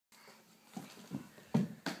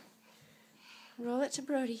Roll it to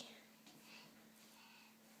Brody.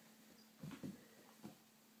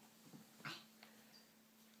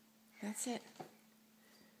 That's it.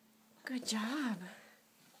 Good job.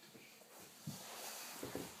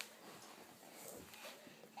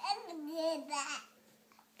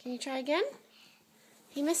 Can you try again?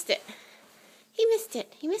 He missed it. He missed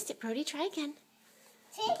it. He missed it, Brody. Try again.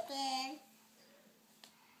 Chicken.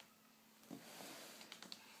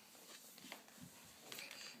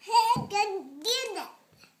 I can get it.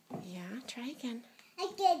 Yeah, try again. I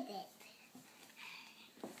get it.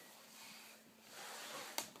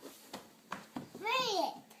 Where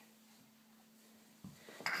it?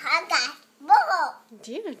 I got ball.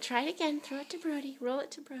 Dude, try it again. Throw it to Brody. Roll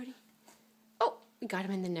it to Brody. Oh, we got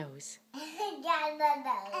him in the nose.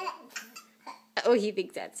 Oh, he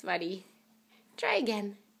thinks that's funny. Try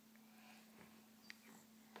again.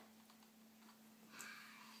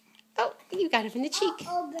 Oh, you got him in the cheek.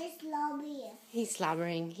 Oh, slobbering. He's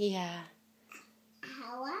slobbering. Yeah.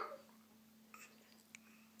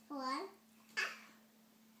 One.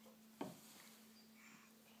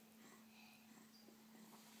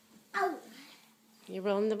 Oh. You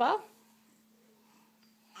rolling the ball?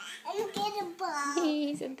 I'm getting a ball.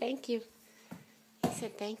 He said thank you. He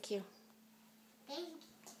said thank you. Thank you.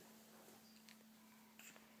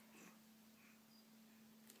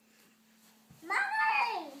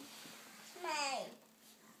 Mine.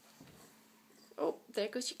 Oh, there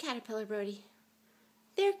goes your caterpillar, Brody.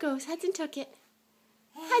 There it goes. Hudson took it.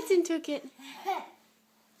 Hudson took it. Here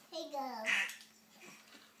you go.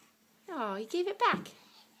 Oh, he gave it back.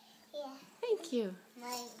 Yeah. Thank you.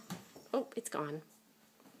 Mine. Oh, it's gone.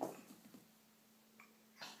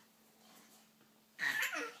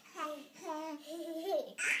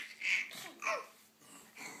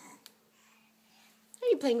 Are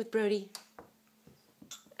you playing with Brody?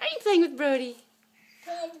 Are you playing with Brody?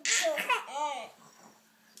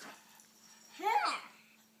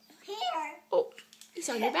 Here. Oh, he's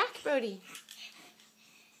on your back, Brody.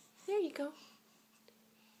 There you go.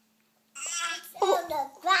 It's on the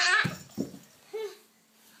back. It's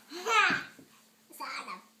on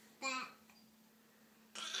the back.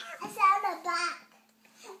 It's on the back.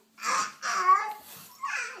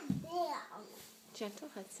 Down. Gentle,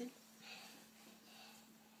 Hudson.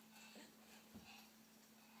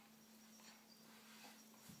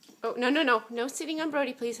 Oh, no, no, no. No sitting on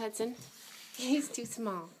Brody, please, Hudson. He's too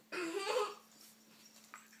small.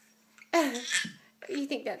 You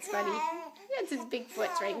think that's funny? That's his big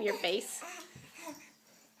foot right in your face.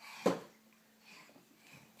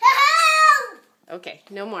 Okay,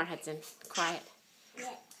 no more, Hudson. Quiet.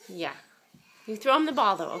 Yeah. You throw him the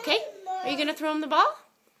ball, though, okay? Are you going to throw him the ball?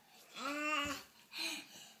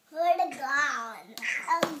 Where'd it gone?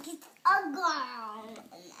 I'm gone.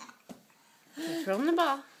 Okay, throw him the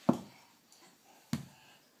ball.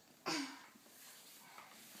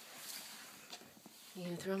 You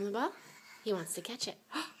going to throw him the ball? He wants to catch it.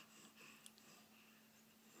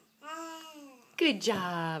 Good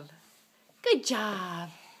job. Good job.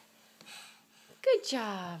 Good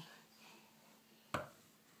job.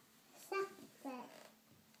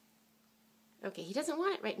 Okay, he doesn't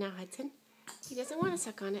want it right now, Hudson. He doesn't want to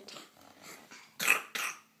suck on it.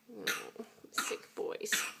 Oh, sick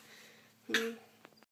boys.